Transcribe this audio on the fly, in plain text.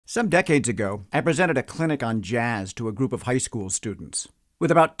Some decades ago, I presented a clinic on jazz to a group of high school students. With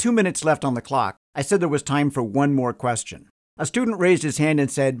about 2 minutes left on the clock, I said there was time for one more question. A student raised his hand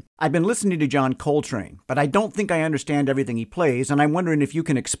and said, "I've been listening to John Coltrane, but I don't think I understand everything he plays, and I'm wondering if you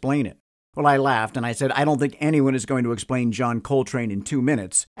can explain it." Well, I laughed and I said, I don't think anyone is going to explain John Coltrane in 2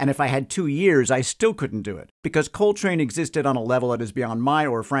 minutes, and if I had 2 years, I still couldn't do it, because Coltrane existed on a level that is beyond my,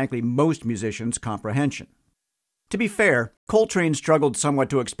 or frankly most musicians' comprehension. To be fair, Coltrane struggled somewhat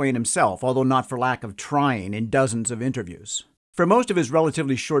to explain himself, although not for lack of trying in dozens of interviews. For most of his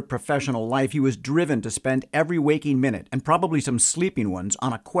relatively short professional life, he was driven to spend every waking minute, and probably some sleeping ones,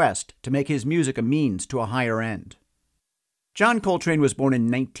 on a quest to make his music a means to a higher end. John Coltrane was born in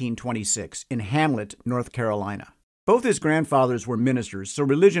 1926 in Hamlet, North Carolina. Both his grandfathers were ministers, so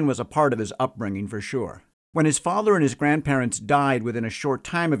religion was a part of his upbringing for sure. When his father and his grandparents died within a short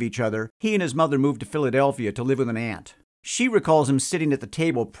time of each other, he and his mother moved to Philadelphia to live with an aunt. She recalls him sitting at the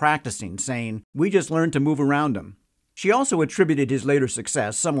table practicing, saying, "We just learned to move around him." She also attributed his later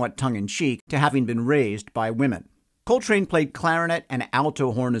success, somewhat tongue-in-cheek, to having been raised by women. Coltrane played clarinet and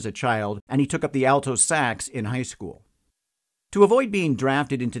alto horn as a child, and he took up the alto sax in high school. To avoid being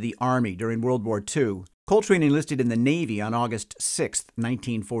drafted into the Army during World War II, Coltrane enlisted in the Navy on August 6,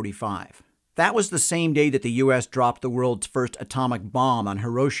 1945. That was the same day that the U.S. dropped the world's first atomic bomb on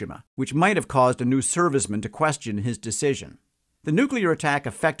Hiroshima, which might have caused a new serviceman to question his decision. The nuclear attack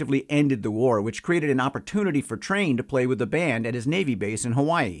effectively ended the war, which created an opportunity for Trane to play with the band at his Navy base in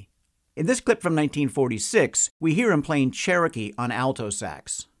Hawaii. In this clip from 1946, we hear him playing Cherokee on alto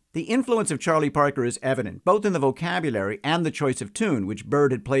sax. The influence of Charlie Parker is evident, both in the vocabulary and the choice of tune, which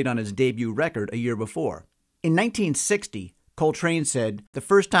Bird had played on his debut record a year before. In 1960, Coltrane said, "The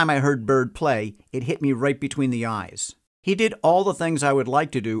first time I heard Bird play, it hit me right between the eyes. He did all the things I would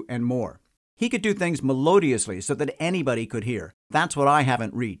like to do and more. He could do things melodiously so that anybody could hear. That's what I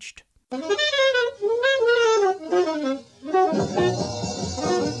haven't reached."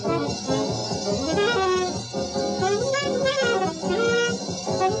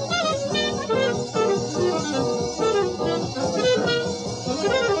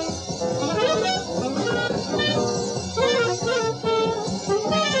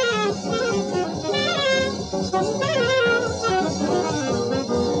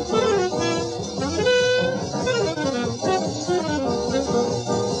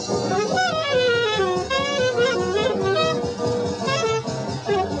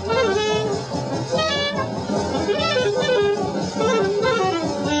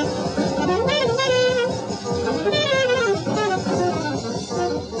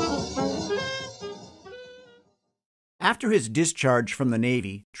 After his discharge from the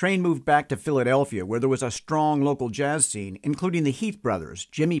Navy, Trane moved back to Philadelphia, where there was a strong local jazz scene, including the Heath brothers,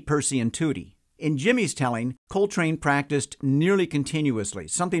 Jimmy, Percy, and Tootie. In Jimmy's telling, Coltrane practiced nearly continuously,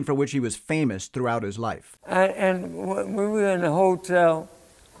 something for which he was famous throughout his life. And when we were in a hotel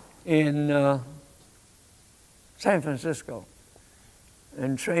in San Francisco,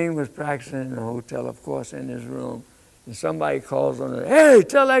 and Trane was practicing in the hotel, of course, in his room, and somebody calls on him, "Hey,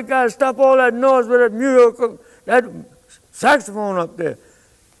 tell that guy to stop all that noise with that music, that saxophone up there."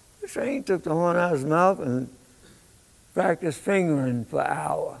 Trane took the horn out of his mouth and practiced fingering for an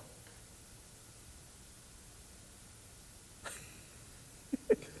hour.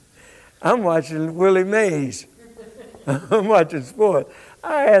 I'm watching Willie Mays. I'm watching sports.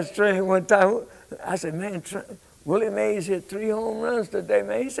 I asked Trane one time, I said, "Man, Willie Mays hit 3 home runs today,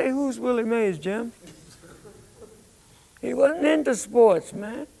 man." He said, "Who's Willie Mays, Jim?" He wasn't into sports,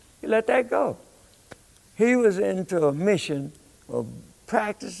 man. He let that go. He was into a mission of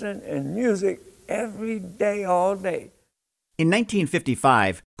practicing and music every day, all day. In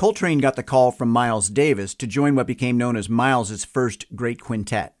 1955, Coltrane got the call from Miles Davis to join what became known as Miles's first great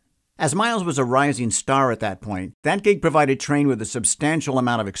quintet. As Miles was a rising star at that point, that gig provided Trane with a substantial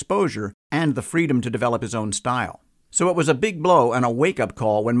amount of exposure and the freedom to develop his own style. So it was a big blow and a wake-up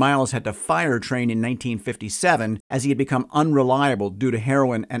call when Miles had to fire Trane in 1957 as he had become unreliable due to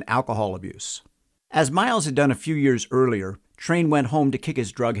heroin and alcohol abuse. As Miles had done a few years earlier, Trane went home to kick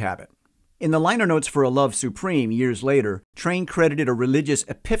his drug habit. In the liner notes for A Love Supreme years later, Trane credited a religious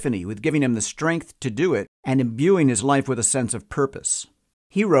epiphany with giving him the strength to do it and imbuing his life with a sense of purpose.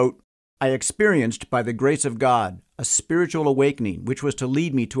 He wrote, "I experienced, by the grace of God, a spiritual awakening which was to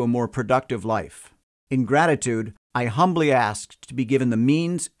lead me to a more productive life. In gratitude, I humbly asked to be given the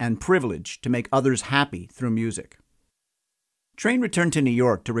means and privilege to make others happy through music." Trane returned to New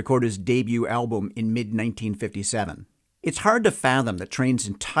York to record his debut album in mid-1957. It's hard to fathom that Trane's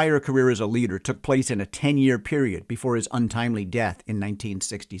entire career as a leader took place in a 10-year period before his untimely death in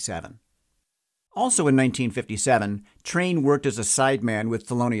 1967. Also in 1957, Trane worked as a sideman with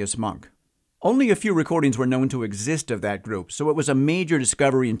Thelonious Monk. Only a few recordings were known to exist of that group, so it was a major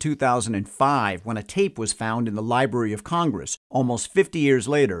discovery in 2005 when a tape was found in the Library of Congress, almost 50 years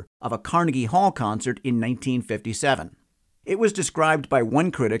later, of a Carnegie Hall concert in 1957. It was described by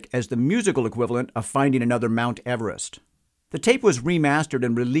one critic as the musical equivalent of finding another Mount Everest. The tape was remastered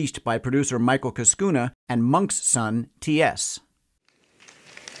and released by producer Michael Kaskuna and Monk's son, T.S.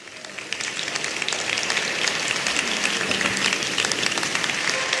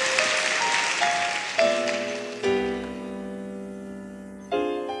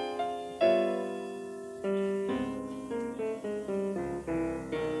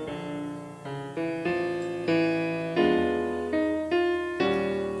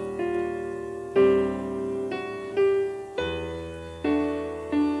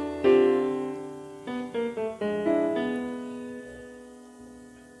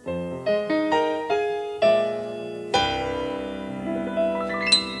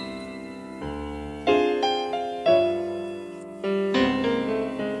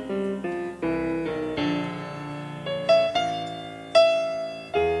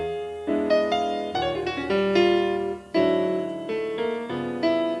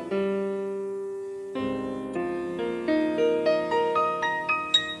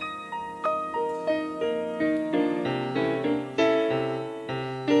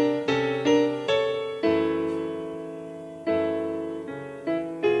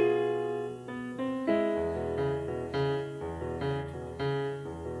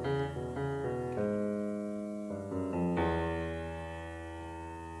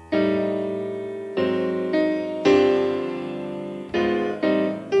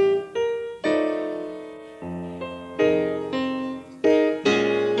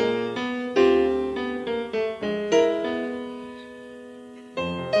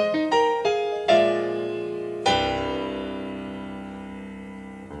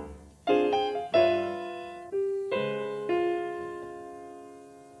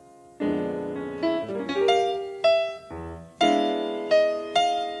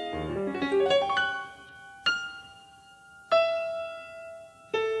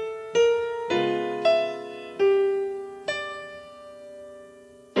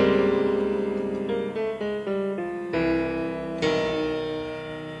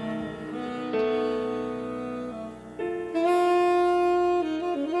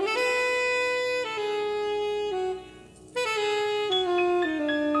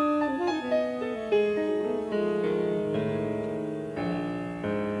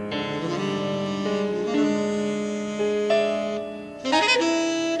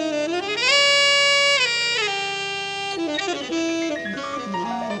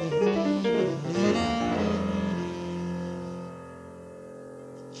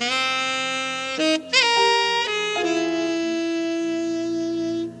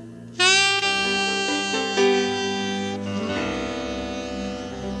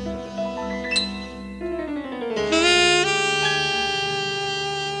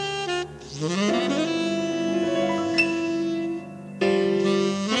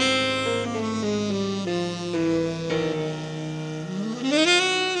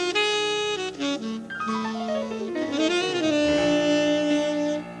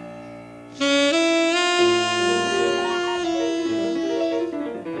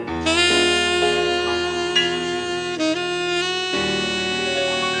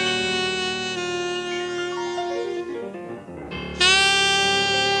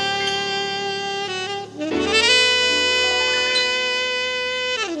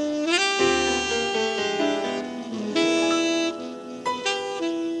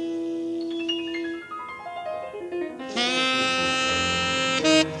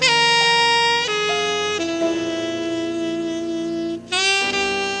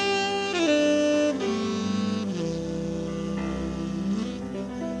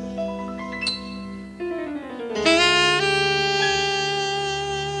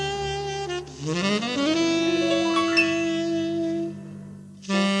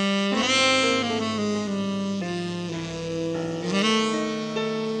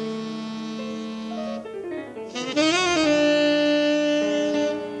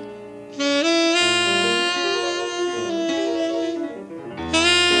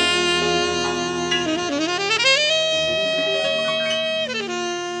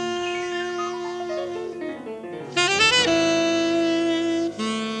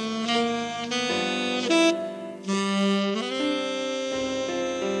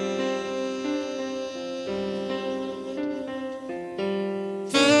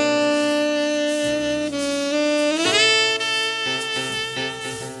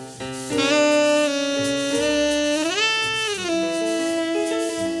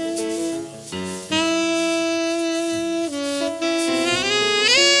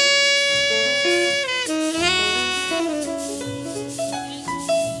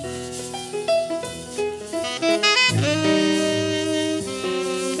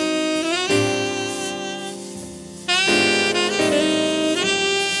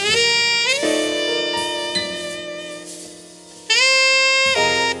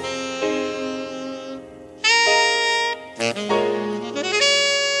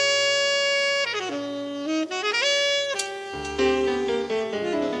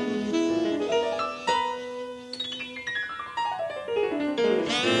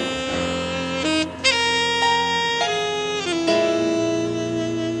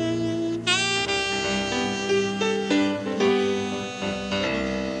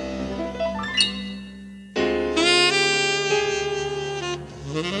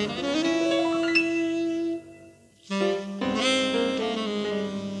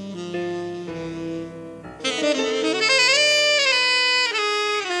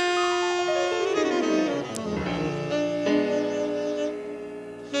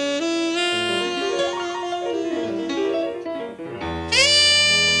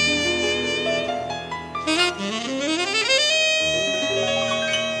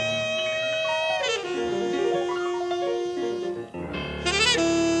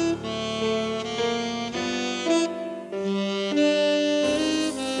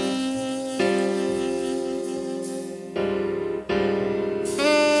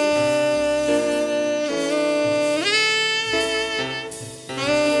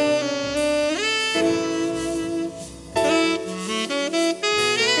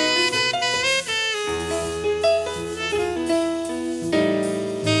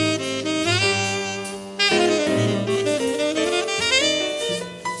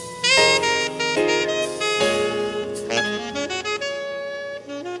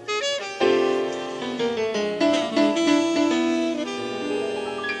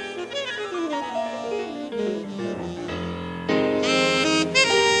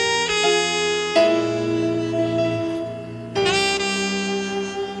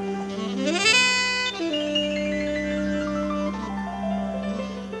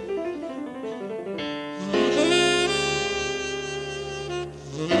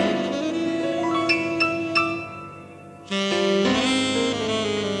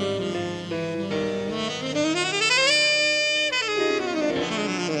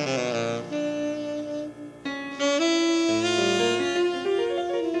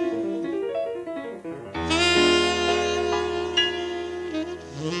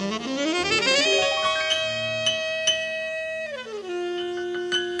 In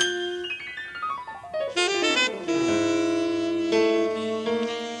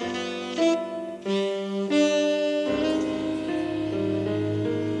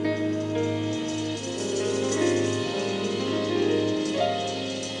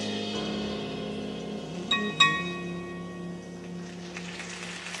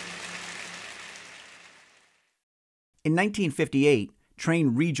 1958,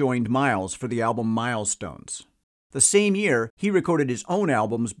 Trane rejoined Miles for the album Milestones. The same year, he recorded his own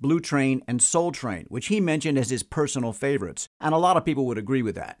albums Blue Train and Soul Train, which he mentioned as his personal favorites, and a lot of people would agree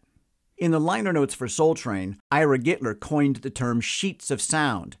with that. In the liner notes for Soul Train, Ira Gitler coined the term sheets of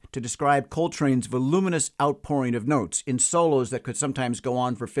sound to describe Coltrane's voluminous outpouring of notes in solos that could sometimes go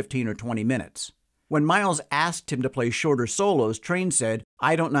on for 15 or 20 minutes. When Miles asked him to play shorter solos, Trane said,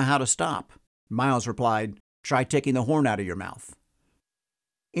 "I don't know how to stop." Miles replied, "Try taking the horn out of your mouth."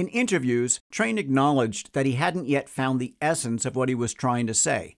 In interviews, Trane acknowledged that he hadn't yet found the essence of what he was trying to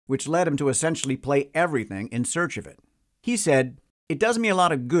say, which led him to essentially play everything in search of it. He said, "It does me a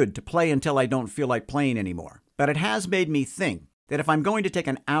lot of good to play until I don't feel like playing anymore, but it has made me think that if I'm going to take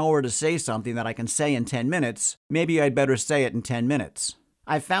an hour to say something that I can say in 10 minutes, maybe I'd better say it in 10 minutes.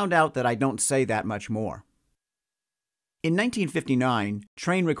 I've found out that I don't say that much more." In 1959,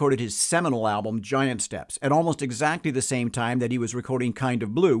 Trane recorded his seminal album Giant Steps at almost exactly the same time that he was recording Kind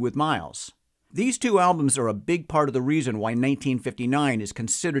of Blue with Miles. These two albums are a big part of the reason why 1959 is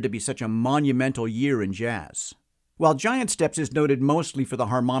considered to be such a monumental year in jazz. While Giant Steps is noted mostly for the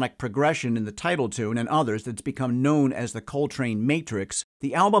harmonic progression in the title tune and others that's become known as the Coltrane Matrix,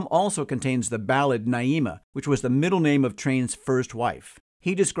 the album also contains the ballad Naima, which was the middle name of Trane's first wife.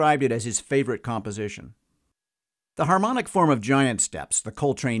 He described it as his favorite composition. The harmonic form of Giant Steps, the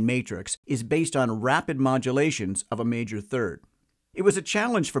Coltrane Matrix, is based on rapid modulations of a major third. It was a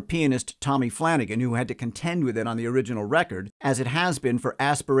challenge for pianist Tommy Flanagan, who had to contend with it on the original record, as it has been for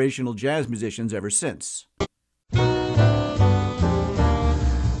aspirational jazz musicians ever since.